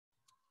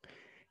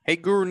Hey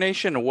Guru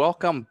Nation,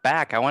 welcome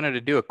back. I wanted to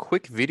do a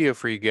quick video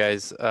for you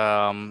guys. We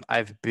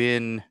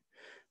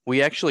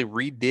actually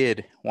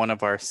redid one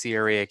of our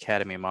CRA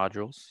Academy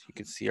modules. You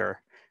can see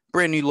our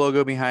brand new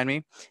logo behind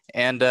me.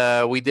 And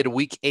we did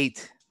week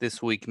 8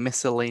 this week,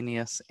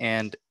 miscellaneous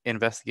and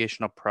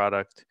investigational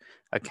product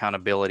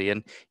accountability.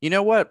 And you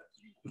know what?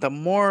 The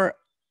more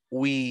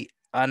we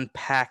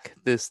unpack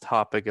this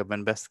topic of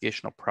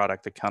investigational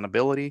product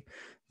accountability,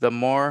 the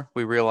more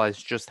we realize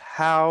just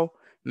how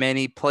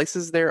many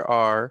places there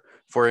are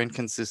for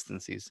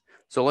inconsistencies.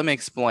 So let me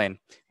explain.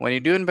 When you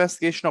do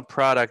investigational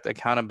product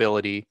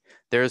accountability,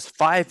 there's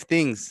 5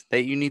 things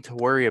that you need to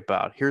worry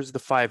about. Here's the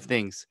 5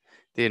 things.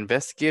 The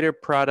investigator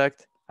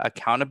product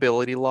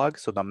accountability log,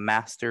 so the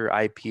master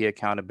IP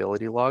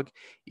accountability log,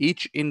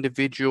 each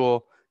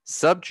individual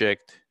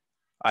subject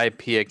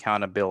IP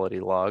accountability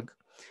log.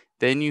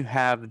 Then you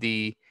have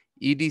the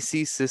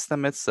EDC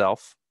system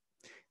itself.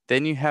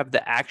 Then you have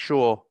the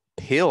actual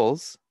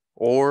pills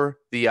or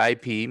the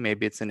IP.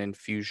 Maybe it's an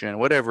infusion,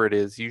 whatever it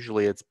is.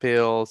 Usually it's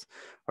pills,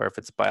 or if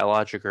it's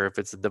biologic, or if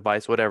it's a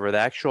device, whatever. The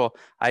actual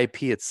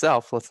IP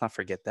itself, let's not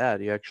forget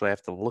that. You actually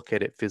have to look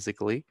at it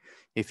physically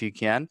if you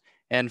can.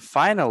 And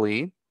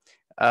finally,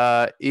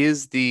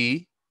 is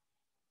the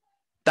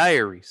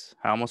diaries.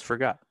 I almost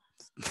forgot.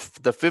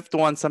 The 5th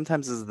one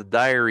sometimes is the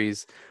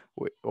diaries,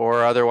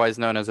 or otherwise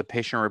known as a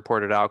patient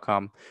reported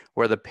outcome,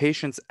 where the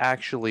patients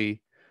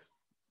actually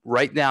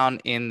write down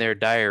in their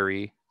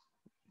diary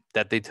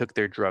that they took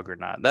their drug or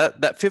not.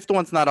 That 5th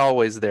one's not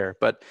always there,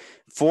 but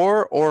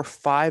 4 or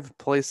 5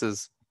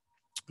 places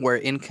where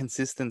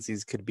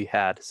inconsistencies could be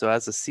had. So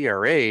as a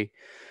CRA,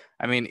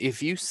 I mean,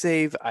 if you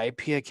save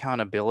IP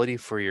accountability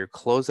for your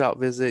closeout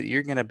visit,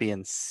 you're going to be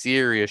in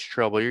serious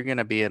trouble. You're going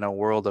to be in a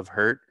world of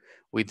hurt.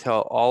 We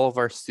tell all of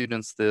our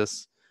students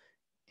this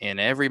in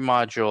every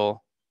module.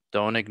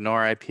 Don't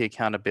ignore IP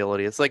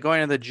accountability. It's like going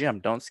to the gym.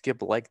 Don't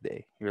skip leg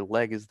day. Your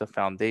leg is the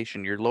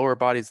foundation. Your lower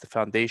body is the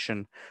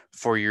foundation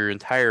for your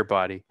entire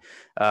body.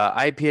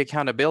 IP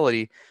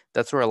accountability,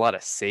 that's where a lot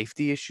of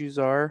safety issues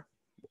are.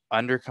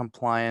 Under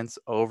compliance,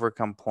 over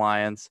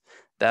compliance.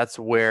 That's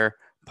where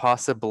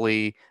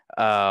possibly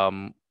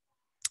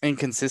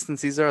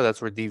inconsistencies are.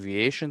 That's where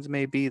deviations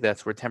may be.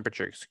 That's where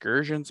temperature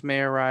excursions may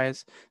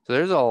arise. So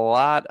there's a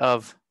lot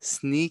of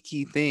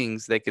sneaky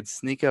things that could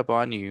sneak up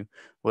on you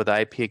with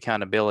IP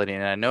accountability.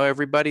 And I know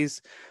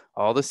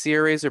all the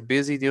CRAs are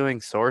busy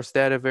doing source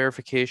data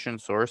verification,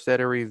 source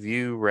data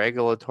review,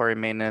 regulatory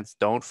maintenance.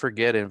 Don't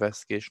forget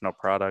investigational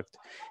product.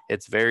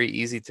 It's very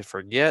easy to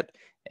forget,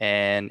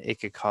 and it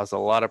could cause a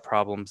lot of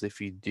problems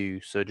if you do.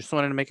 So just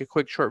wanted to make a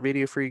quick short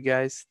video for you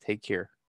guys. Take care.